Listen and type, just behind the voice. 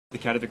The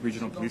Kativik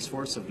Regional Police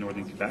Force of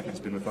Northern Quebec has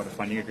been without a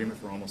funding agreement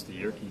for almost a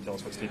year. Can you tell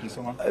us what's taking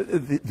so long?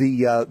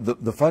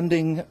 The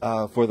funding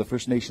for the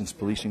First Nations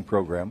policing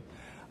program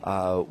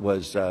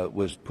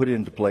was put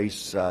into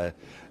place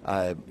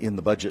in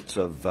the budgets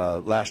of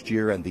last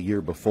year and the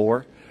year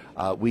before.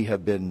 We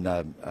have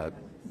been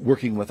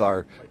working with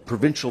our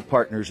provincial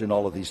partners in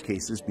all of these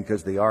cases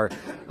because they are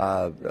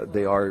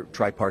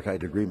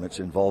tripartite agreements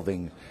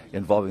involving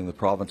the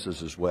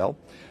provinces as well,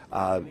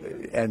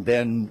 and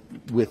then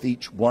with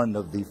each one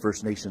of the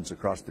First Nations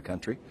across the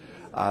country.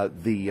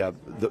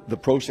 The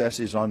process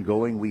is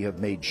ongoing. We have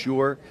made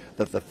sure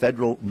that the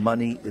federal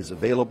money is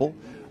available.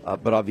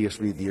 But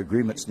obviously, the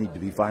agreements need to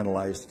be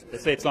finalized. They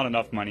say it's not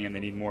enough money, and they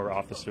need more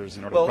officers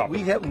in order. Well,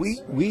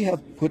 to we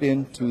have put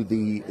into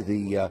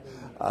the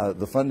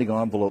funding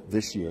envelope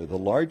this year the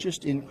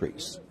largest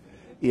increase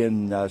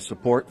in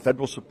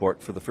federal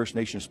support for the First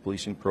Nations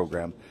policing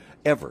program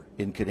ever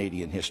in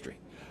Canadian history.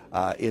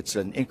 It's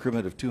an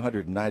increment of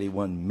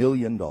 $291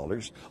 million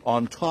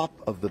on top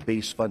of the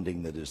base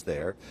funding that is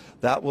there.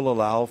 That will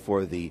allow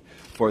for the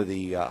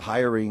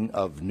hiring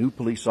of new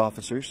police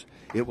officers.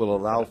 It will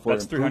allow for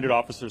that's 300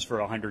 officers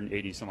for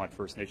 180 some odd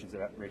First Nations.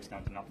 That breaks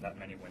down to not that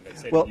many when they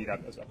say well, they need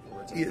upwards of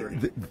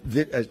 30.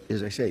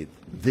 As I say,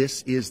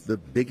 this is the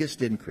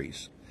biggest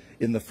increase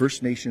in the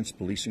First Nations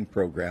policing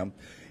program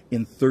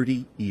in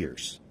 30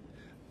 years.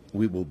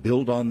 We will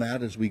build on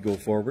that as we go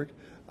forward.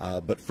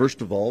 But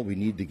first of all, we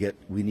need to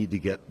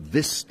get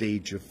this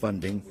stage of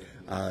funding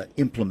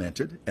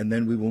implemented, and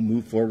then we will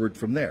move forward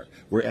from there.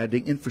 We're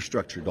adding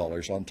infrastructure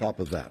dollars on top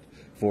of that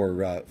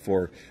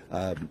for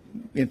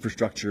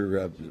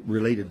infrastructure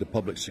related to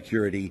public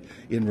security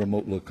in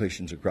remote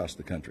locations across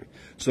the country.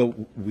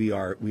 So we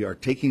are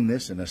taking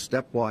this in a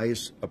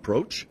stepwise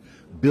approach,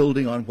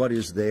 building on what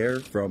is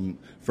there from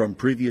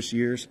previous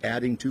years,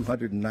 adding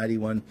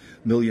 $291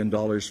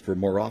 million for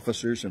more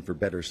officers and for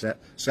better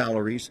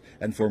salaries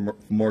and for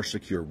more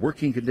secure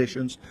working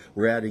conditions.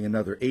 We're adding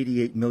another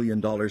 $88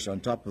 million on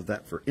top of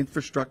that for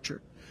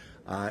infrastructure,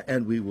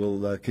 and we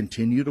will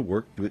continue to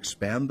work to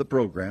expand the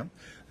program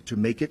to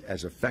make it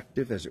as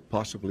effective as it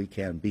possibly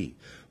can be.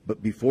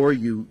 But before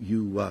you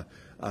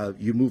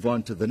move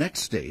on to the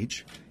next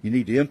stage, you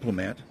need to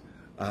implement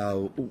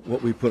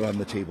what we put on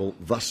the table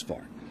thus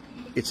far.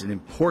 It's an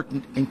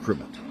important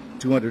increment,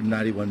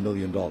 $291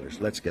 million.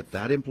 Let's get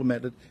that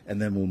implemented, and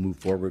then we'll move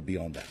forward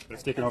beyond that.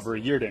 It's taken over a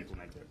year to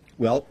implement it.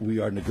 Well, we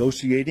are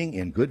negotiating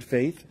in good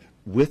faith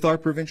with our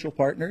provincial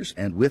partners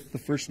and with the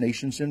First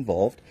Nations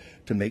involved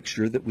to make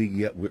sure that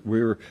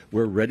we're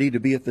ready to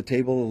be at the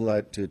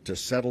table to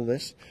settle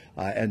this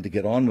and to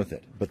get on with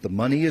it. But the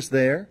money is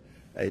there.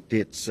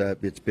 It's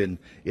been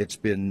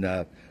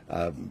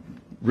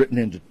written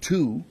into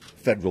 2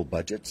 federal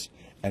budgets.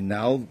 And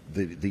now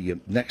the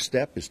next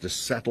step is to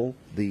settle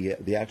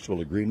the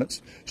actual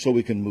agreements so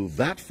we can move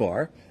that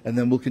far, and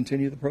then we'll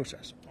continue the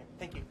process.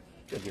 Thank you.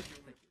 Thank you.